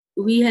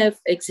We have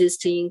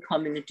existing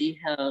community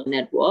health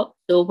network.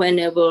 So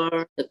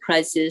whenever the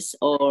crisis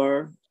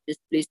or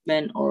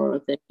displacement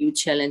or the new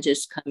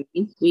challenges come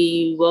in,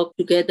 we work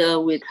together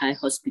with Thai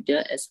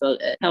hospital as well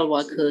as health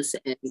workers,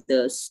 and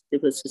the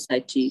civil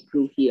society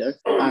crew here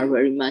are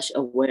very much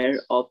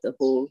aware of the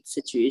whole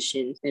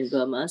situation in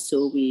Burma.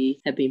 So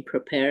we have been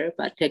prepared,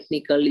 but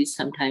technically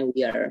sometimes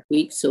we are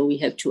weak. So we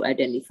have to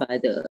identify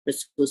the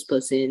resource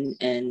person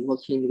and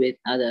working with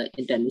other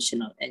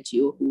international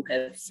NGO who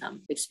have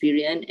some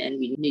experience, and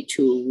we need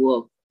to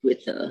work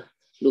with the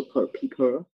local people